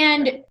hallway.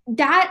 And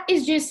that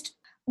is just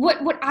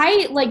what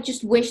I like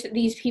just wish that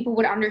these people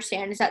would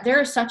understand is that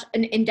there is such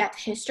an in-depth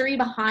history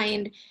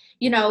behind,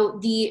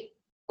 the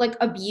like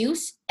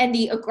abuse and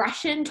the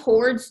aggression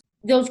towards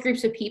those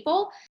groups of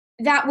people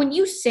that when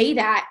you say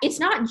that, it's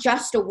not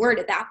just a word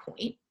at that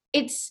point.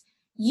 It's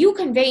you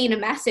conveying a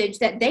message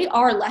that they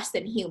are less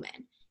than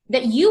human,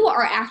 that you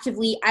are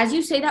actively, as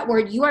you say that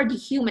word, you are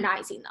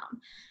dehumanizing them.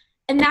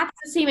 And that's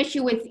the same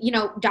issue with,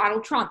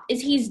 Donald Trump,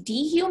 is he's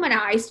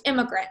dehumanized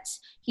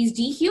immigrants. He's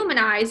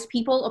dehumanized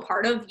people a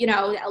part of, the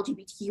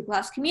LGBTQ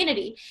plus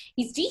community.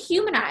 He's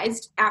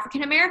dehumanized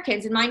African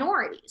Americans and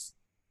minorities.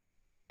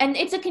 And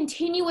it's a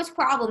continuous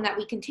problem that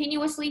we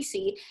continuously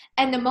see.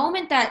 And the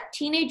moment that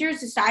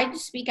teenagers decide to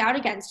speak out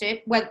against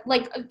it,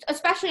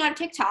 especially on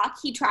TikTok,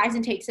 he tries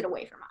and takes it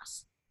away from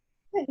us.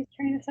 Yeah, he's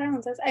trying to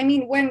silence us. I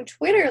mean, when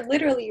Twitter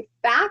literally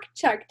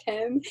fact-checked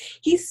him,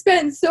 he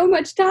spent so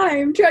much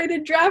time trying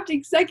to draft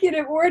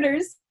executive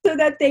orders so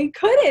that they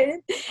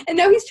couldn't. And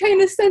now he's trying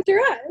to censor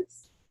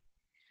us.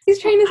 He's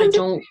trying to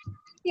censor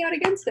out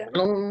against him. I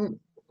don't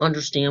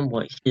understand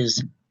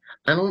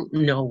I don't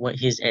know what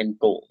his end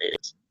goal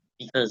is.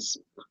 Because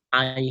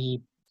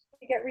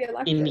get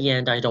reelected. In the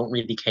end, I don't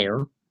really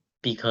care.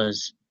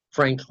 Because,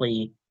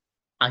 frankly,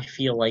 I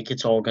feel like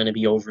it's all going to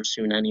be over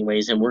soon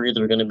anyways, and we're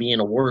either going to be in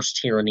a worse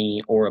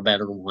tyranny or a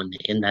better one,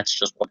 and that's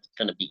just what it's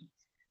going to be.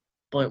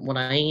 But what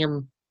I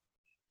am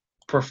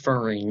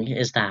preferring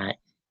is that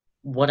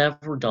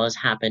whatever does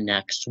happen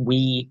next,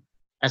 we,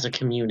 as a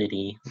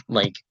community,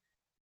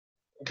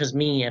 because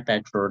me at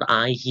Bedford,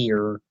 I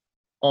hear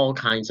all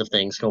kinds of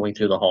things going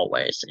through the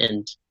hallways,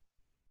 and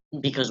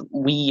because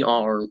we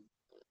are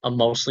a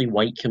mostly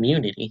white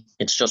community,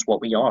 it's just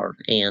what we are,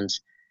 and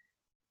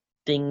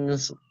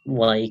things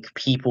like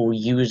people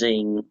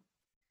using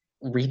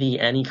really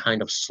any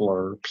kind of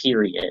slur,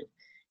 period,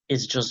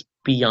 is just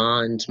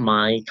beyond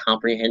my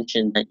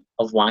comprehension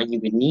of why you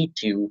would need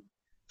to,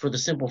 for the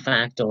simple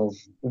fact of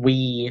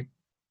we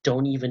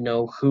don't even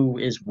know who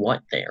is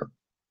what there,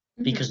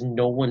 because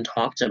no one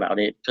talks about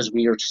it because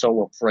we are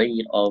so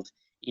afraid of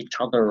each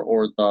other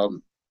or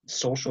the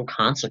social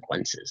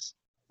consequences.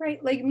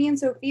 Right, like me and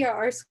Sophia,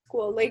 our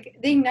school,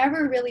 they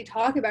never really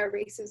talk about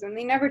racism.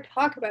 They never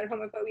talk about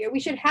homophobia. We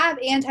should have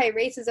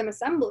anti-racism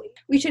assembly.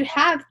 We should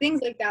have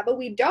things like that, but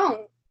we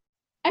don't.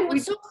 And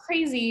what's so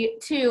crazy,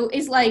 too,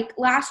 is,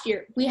 last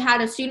year, we had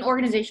a student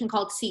organization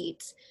called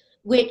Seeds,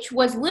 which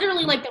was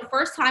literally, the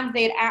first time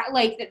they had,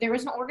 that there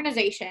was an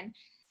organization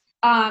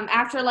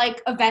after,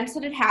 events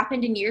that had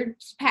happened in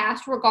years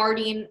past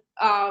regarding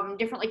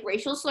different,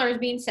 racial slurs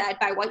being said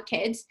by white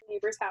kids.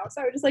 Neighbor's house.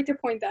 I would just like to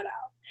point that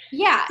out.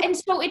 Yeah, and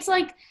so it's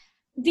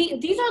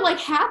these are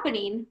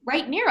happening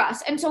right near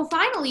us. And so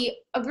finally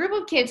a group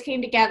of kids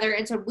came together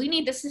and said, we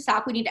need this to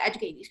stop. We need to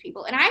educate these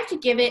people. And I have to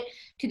give it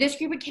to this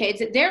group of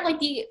kids. They're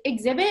the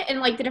exhibit and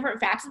the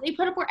different facts that they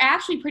put up were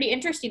actually pretty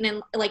interesting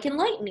and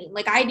enlightening.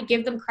 I had to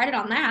give them credit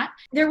on that.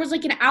 There was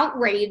an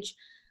outrage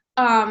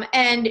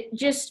and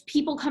just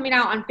people coming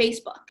out on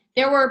Facebook.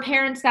 There were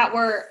parents that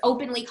were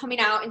openly coming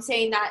out and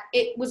saying that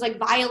it was like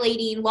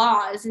violating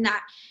laws and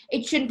that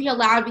it shouldn't be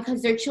allowed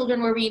because their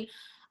children were being.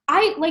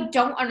 I like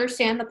don't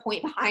understand the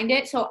point behind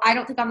it, so I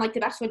don't think I'm like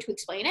the best one to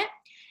explain it.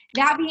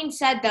 That being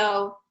said,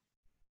 though,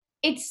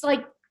 it's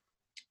like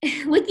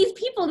these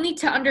people need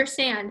to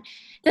understand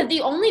that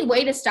the only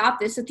way to stop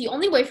this, that the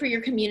only way for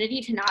your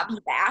community to not be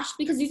bashed,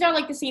 because these are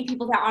like the same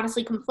people that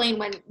honestly complain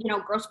when,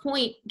 Grosse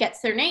Pointe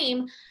gets their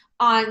name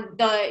on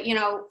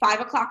the, 5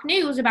 o'clock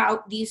news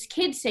about these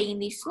kids saying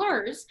these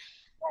slurs.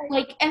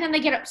 Like, and then they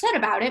get upset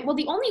about it. Well,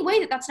 the only way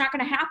that that's not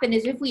going to happen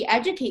is if we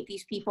educate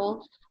these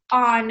people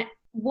on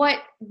what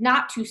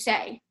not to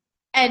say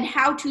and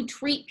how to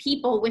treat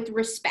people with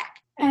respect.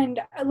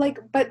 And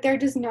but they're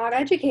just not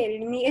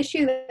educated. And the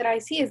issue that I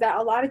see is that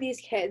a lot of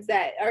these kids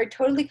that are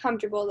totally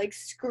comfortable, like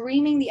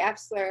screaming the F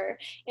slur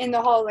in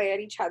the hallway at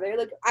each other,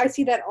 like I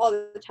see that all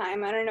the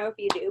time. I don't know if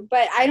you do,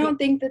 but I don't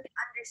think that they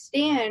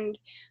understand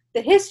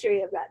the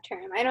history of that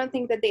term. I don't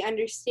think that they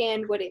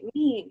understand what it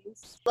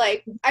means.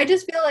 Like, I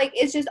just feel like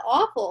it's just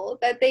awful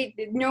that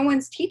no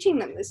one's teaching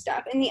them this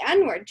stuff. And the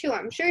N-word too.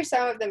 I'm sure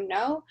some of them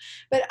know,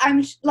 but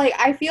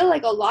I feel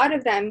like a lot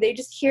of them, they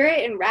just hear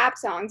it in rap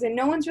songs and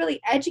no one's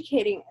really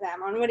educating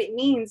them on what it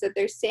means that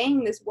they're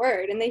saying this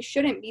word and they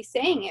shouldn't be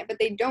saying it, but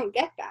they don't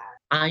get that.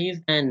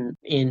 I've been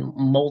in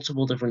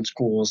multiple different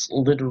schools,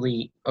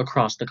 literally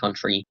across the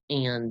country,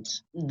 and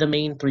the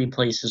main three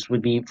places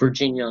would be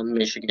Virginia,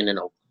 Michigan, and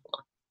Oklahoma.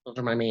 Those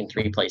are my main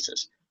three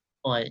places.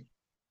 But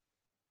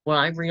what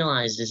I've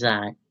realized is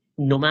that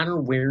no matter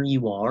where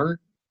you are,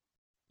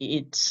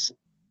 it's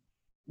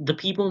the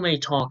people may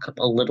talk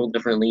a little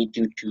differently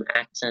due to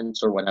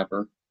accents or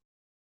whatever,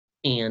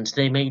 and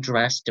they may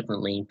dress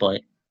differently,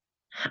 but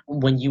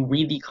when you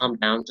really come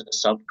down to the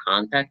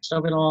subcontext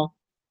of it all,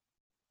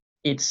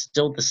 it's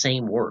still the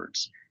same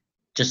words.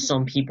 Just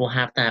some people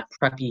have that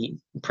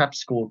prep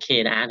school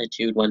kid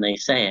attitude when they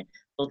say it.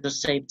 They'll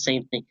just say the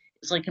same thing.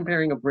 It's like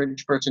comparing a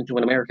British person to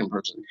an American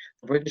person.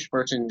 The British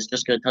person is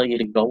just going to tell you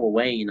to go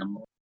away in a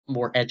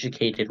more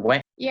educated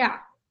way. Yeah.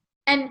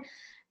 And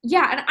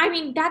I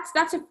mean,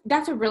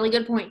 that's a really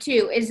good point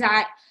too, is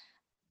that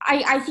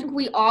I think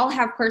we all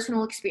have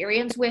personal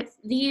experience with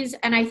these,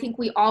 and I think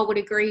we all would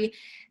agree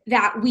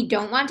that we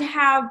don't want to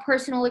have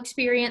personal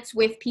experience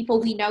with people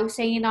we know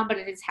saying them, but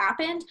it has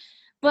happened.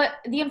 But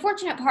the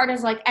unfortunate part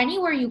is, like,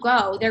 anywhere you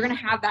go, they're going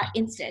to have that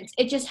instance.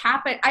 It just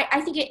happened.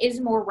 I think it is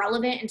more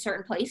relevant in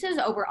certain places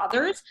over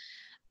others.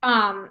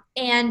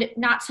 And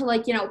not to,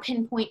 like,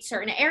 pinpoint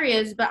certain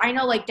areas, but I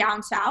know, like,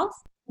 down south,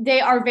 they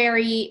are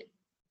very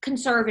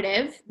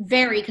conservative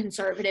in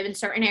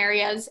certain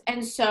areas.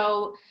 And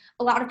so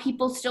a lot of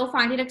people still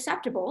find it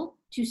acceptable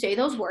to say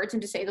those words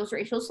and to say those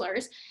racial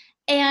slurs.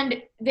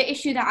 And the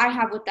issue that I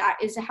have with that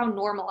is how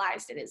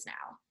normalized it is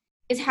now.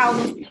 Is how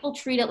most people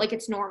treat it like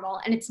it's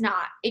normal, and it's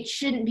not. It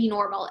shouldn't be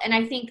normal. And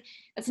I think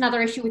that's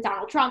another issue with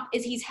Donald Trump,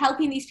 is he's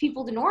helping these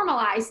people to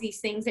normalize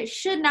these things that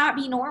should not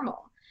be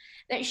normal,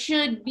 that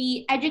should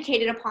be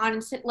educated upon,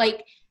 and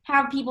like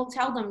have people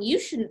tell them, you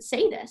shouldn't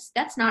say this.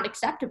 That's not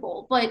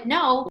acceptable. But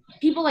no,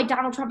 people like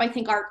Donald Trump, I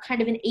think, are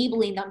kind of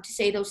enabling them to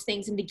say those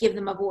things and to give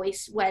them a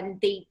voice when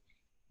they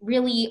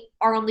really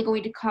are only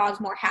going to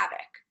cause more havoc.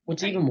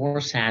 What's even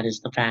more sad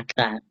is the fact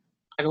that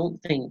I don't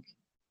think,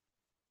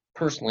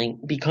 personally,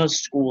 because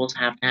schools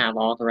have to have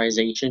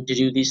authorization to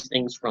do these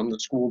things from the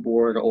school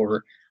board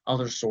or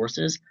other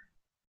sources,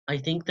 I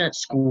think that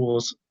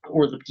schools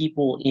or the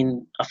people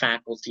in a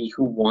faculty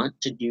who want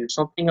to do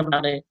something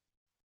about it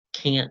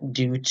can't,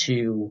 due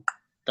to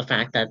the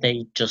fact that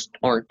they just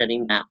aren't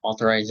getting that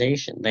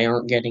authorization. They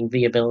aren't getting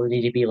the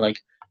ability to be like,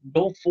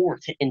 go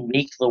forth and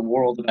make the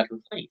world a better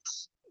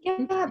place.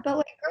 Yeah, but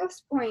like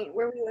Grosse Pointe,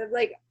 where we live,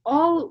 like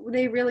all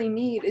they really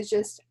need is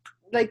just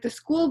like the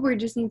school board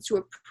just needs to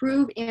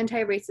approve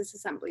anti-racist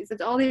assemblies.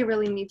 That's all they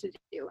really need to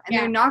do. And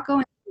they're not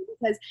going to,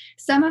 because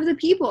some of the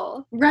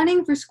people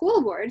running for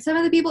school board, some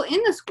of the people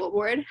in the school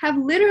board have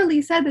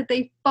literally said that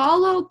they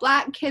follow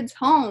Black kids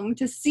home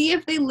to see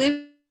if they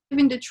live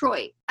in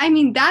Detroit. I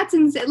mean, that's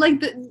insane.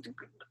 Like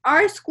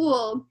our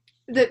school,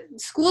 the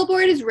school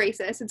board is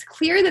racist. It's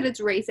clear that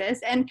it's racist,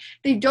 and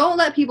they don't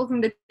let people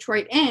from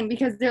Detroit in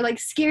because they're like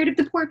scared of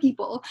the poor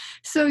people.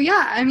 So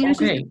yeah, I mean,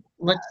 okay,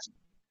 let's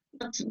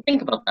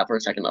think about that for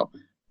a second though.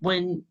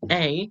 When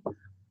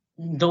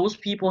those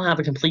people have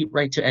a complete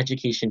right to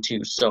education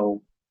too,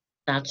 so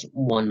that's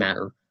one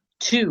matter.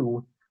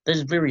 Two,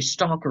 that's very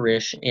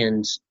stalkerish,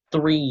 and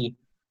 3,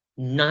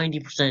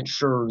 90%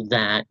 sure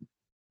that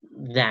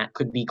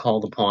could be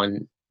called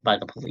upon by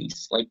the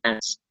police. Like,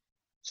 that's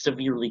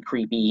severely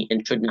creepy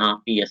and should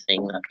not be a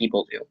thing that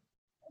people do.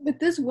 But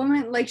this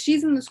woman, like,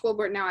 she's in the school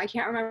board now. I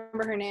can't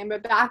remember her name,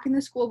 but back in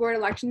the school board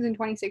elections in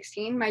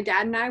 2016, my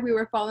dad and I, we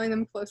were following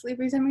them closely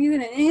for some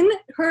reason. And in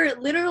her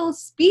literal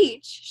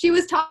speech, she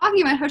was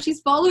talking about how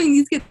she's following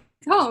these kids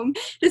home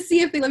to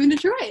see if they live in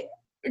Detroit.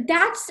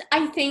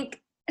 I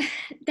think,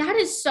 that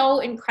is so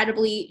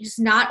incredibly just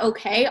not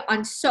okay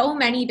on so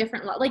many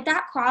different levels. Like,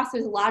 that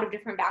crosses a lot of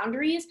different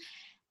boundaries.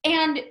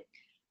 And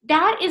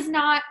that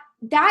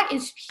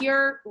is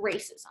pure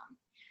racism.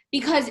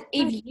 Because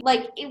if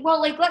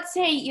let's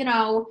say,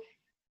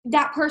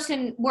 that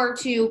person were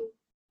to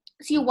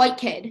see a white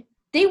kid,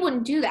 they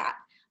wouldn't do that.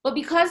 But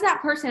because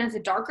that person has a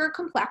darker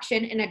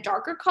complexion and a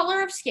darker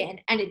color of skin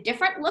and a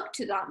different look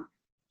to them,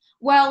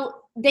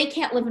 well, they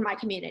can't live in my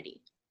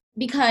community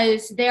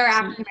because they're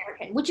African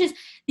American, which is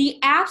the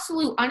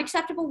absolute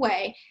unacceptable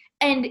way.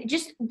 And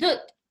just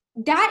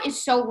that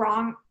is so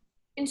wrong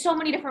in so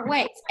many different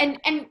ways. And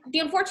the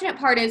unfortunate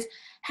part is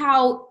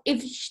how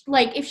if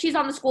she's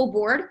on the school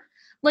board,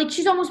 like,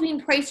 she's almost being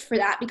praised for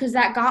that because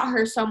that got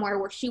her somewhere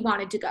where she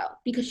wanted to go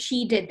because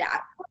she did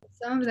that.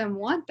 Some of them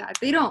want that.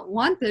 They don't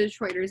want the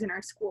Detroiters in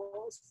our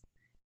schools.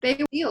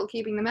 They feel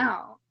keeping them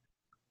out.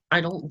 I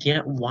don't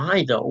get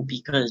why though,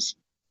 because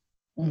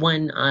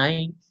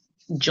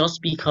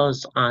just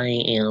because I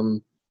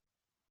am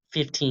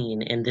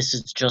 15 and this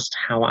is just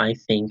how I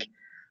think,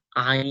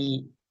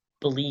 I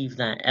believe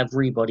that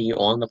everybody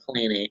on the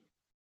planet,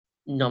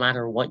 no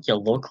matter what you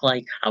look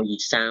like, how you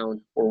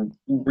sound, or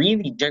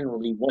really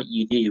generally what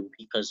you do,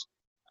 because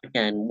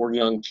again, we're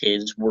young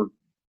kids, we're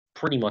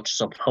pretty much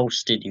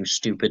supposed to do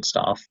stupid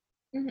stuff,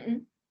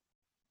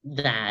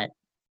 that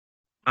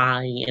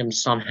I am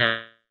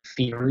somehow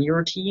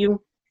inferior to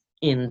you.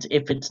 And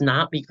if it's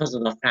not because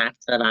of the fact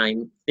that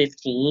I'm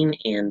 15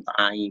 and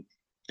I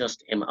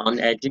just am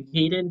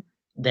uneducated,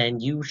 then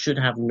you should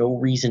have no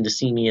reason to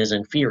see me as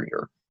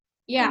inferior.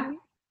 Yeah.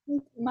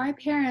 My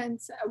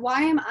parents,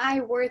 why am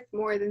I worth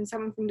more than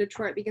someone from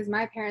Detroit? Because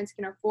my parents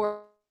can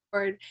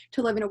afford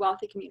to live in a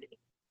wealthy community.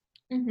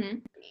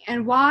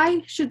 And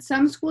why should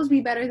some schools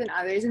be better than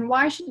others? And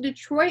why should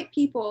Detroit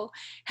people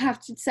have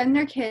to send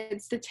their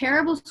kids to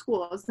terrible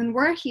schools? And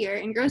we're here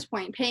in Grosse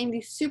Pointe paying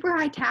these super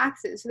high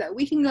taxes so that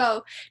we can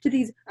go to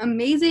these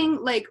amazing,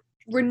 like,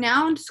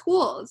 renowned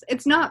schools.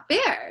 It's not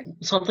fair.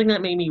 Something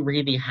that made me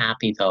really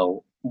happy,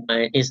 though,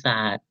 is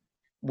that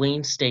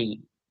Wayne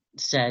State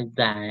said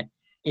that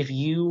if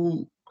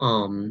you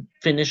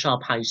finish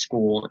up high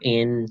school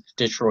in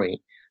Detroit,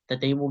 that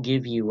they will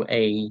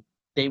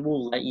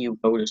let you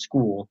go to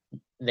school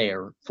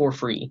there for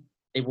free.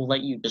 They will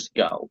let you just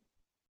go.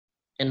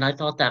 And I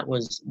thought that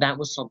was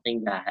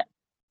something that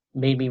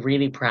made me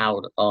really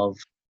proud of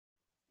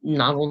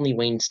not only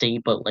Wayne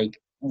State, but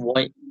like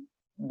what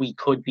we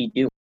could be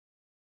doing.